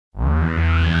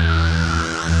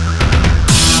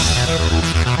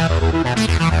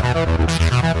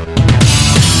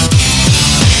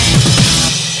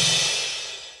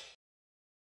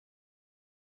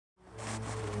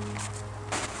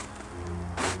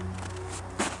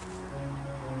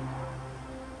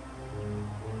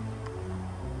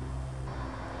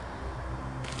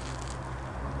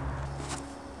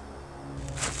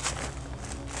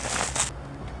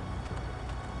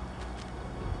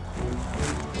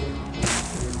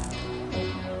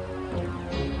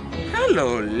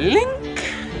Hello, Link.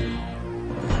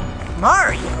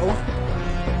 Mario?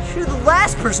 You're the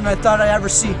last person I thought I'd ever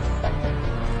see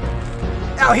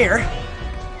out here.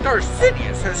 Darth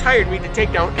Sidious has hired me to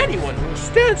take down anyone who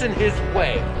stands in his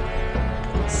way.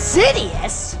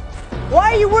 Sidious?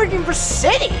 Why are you working for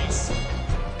Sidious?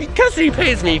 Because he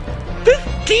pays me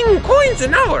 15 coins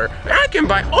an hour, I can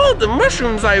buy all the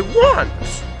mushrooms I want.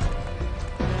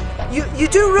 You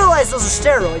do realize those are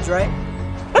steroids, right?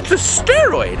 What's a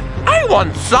steroid? I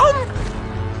want some!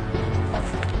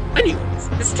 Anyways,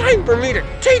 it's time for me to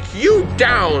take you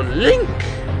down, Link.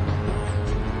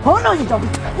 Oh no, you don't.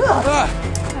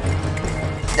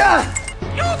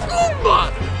 You Goomba!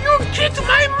 You kicked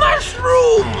my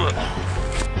mushroom!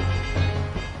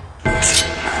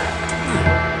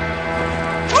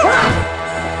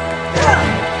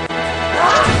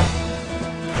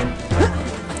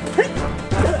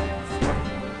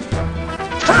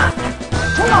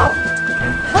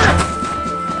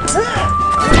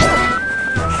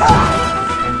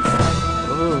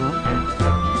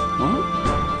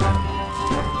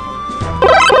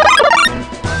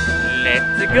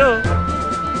 Let's go.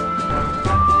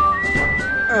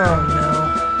 Oh no.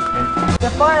 The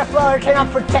fire flower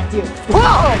cannot protect you.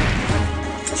 Whoa!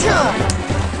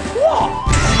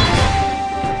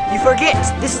 You forget,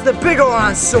 this is the bigger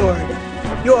one sword.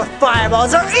 Your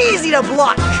fireballs are easy to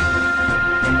block.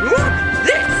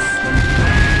 This!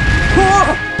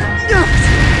 Whoa!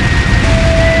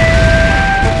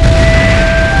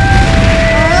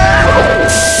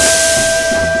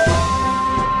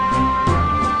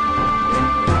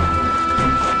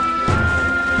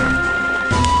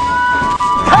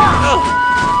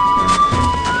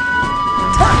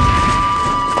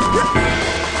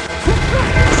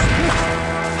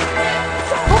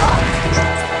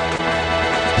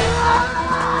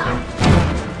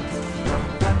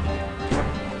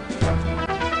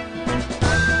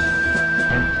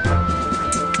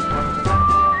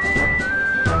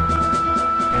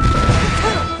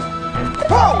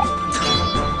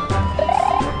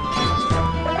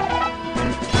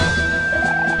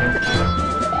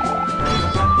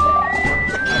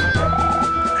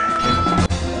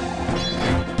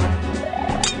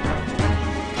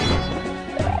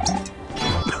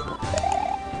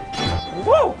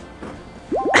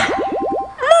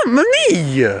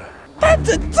 Mamba-mia! That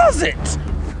does it!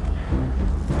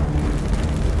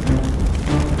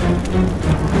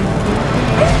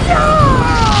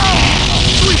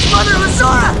 Sweet mother of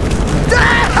Azora!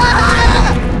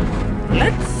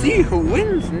 Let's see who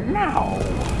wins now.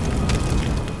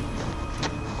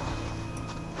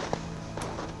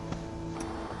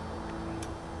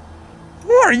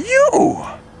 Who are you?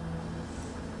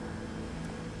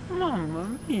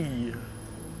 Mamba-mia.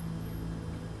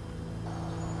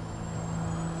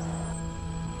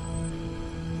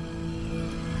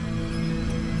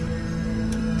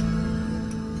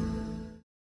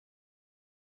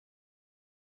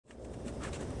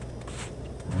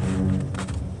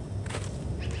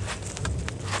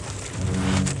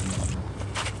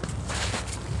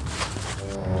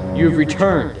 You've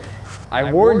returned.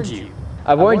 I warned you.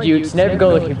 I warned you to never go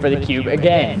looking for the cube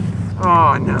again.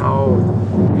 Oh no.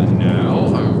 And now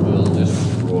I will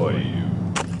destroy you.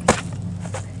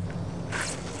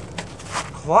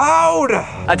 Cloud!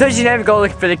 I told you to never go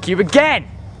looking for the cube again!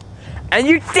 And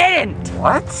you didn't!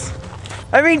 What?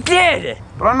 I mean, did!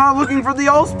 But I'm not looking for the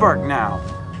Allspark now.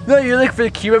 No, you're looking for the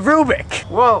cube of Rubik!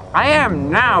 Well, I am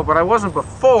now, but I wasn't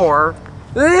before.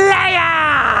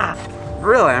 Liar!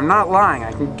 Really, I'm not lying.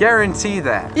 I can guarantee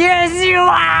that. Yes, you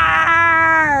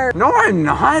are! No, I'm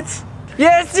not.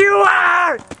 Yes, you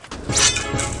are!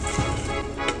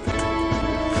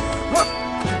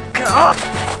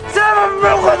 Son of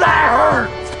a that hurt!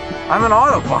 I'm an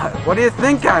Autobot. What do you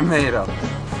think I'm made of?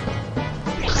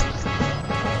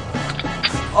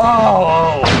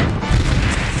 Oh!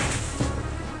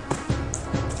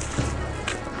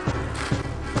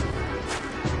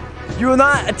 You will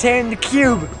not attain the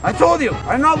cube. I told you,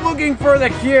 I'm not looking for the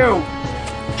cube.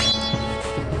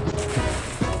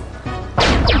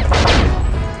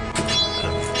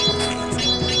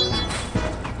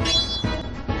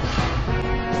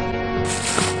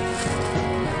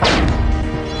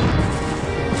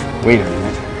 Wait a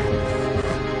minute.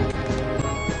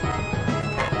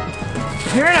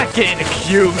 You're not getting the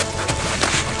cube.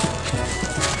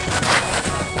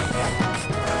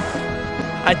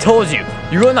 I told you,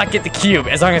 you will not get the cube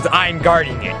as long as I'm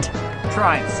guarding it.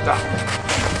 Try and stop.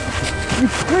 You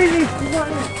crazy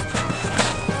slut!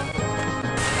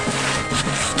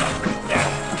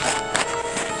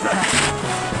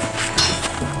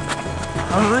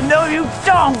 Oh, no, you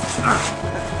don't!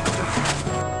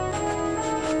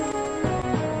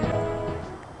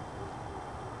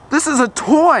 This is a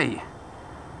toy.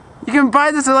 You can buy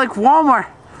this at like Walmart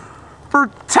for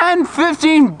 10,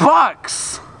 15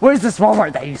 bucks. Where's this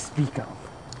Walmart that you speak of?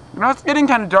 You know, it's getting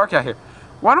kind of dark out here.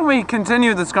 Why don't we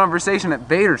continue this conversation at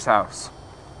Vader's house?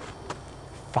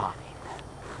 Fine.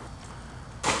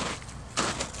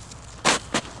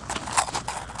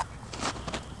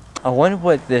 I wonder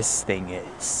what this thing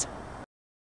is.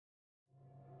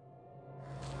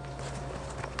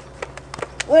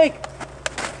 Link!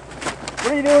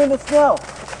 What are you doing in the snow?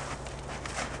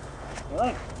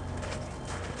 Link!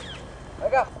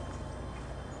 Wake up!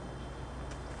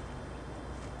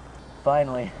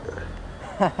 Finally.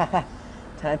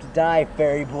 Time to die,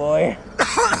 fairy boy.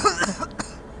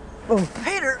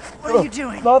 Peter, what are you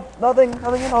doing? Nothing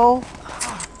at all.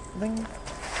 Nothing.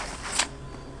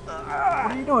 What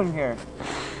are you doing here?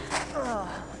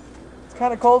 It's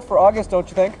kind of cold for August, don't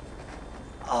you think?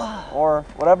 Or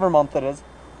whatever month it is.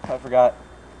 I forgot.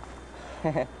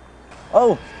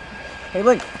 Oh, hey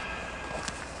Link.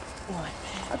 What?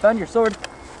 I found your sword.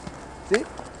 See?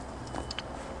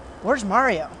 Where's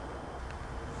Mario?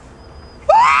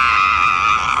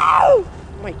 Oh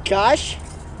my gosh!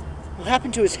 What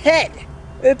happened to his head?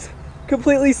 It's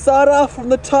completely sawed off from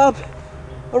the top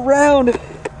around.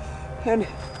 And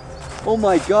oh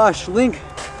my gosh, Link,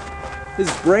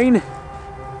 his brain,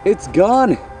 it's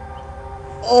gone.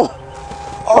 Oh.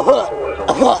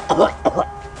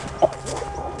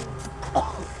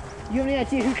 You have any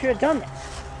idea who could have done this?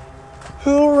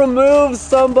 Who removes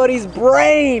somebody's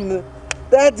brain?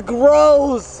 That's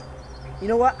gross. You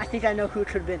know what? I think I know who it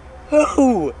could have been.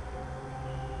 Who?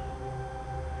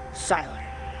 Siler.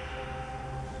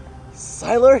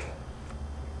 Siler?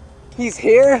 He's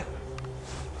here?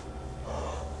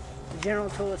 The general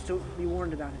told us to be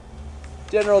warned about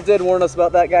it. General did warn us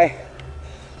about that guy.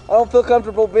 I don't feel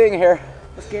comfortable being here.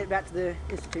 Let's get back to the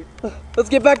institute. Let's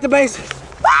get back to base.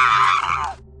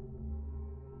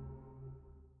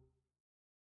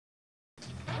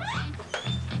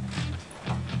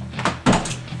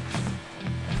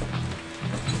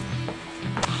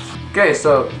 Okay,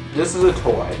 so this is a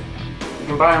toy. You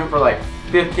can buy them for like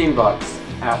 15 bucks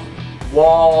at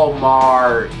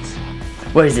Walmart.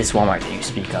 What is this Walmart that you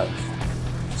speak of?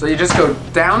 So you just go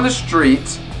down the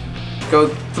street, go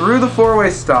through the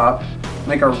four-way stop,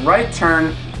 make a right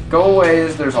turn, go a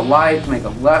ways, there's a light, make a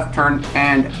left turn,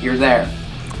 and you're there.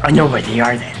 I know where they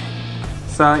are then.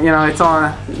 So, you know,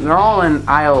 they're all in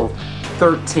aisle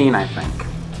 13, I think.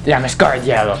 Yeah, I must guard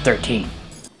the aisle 13.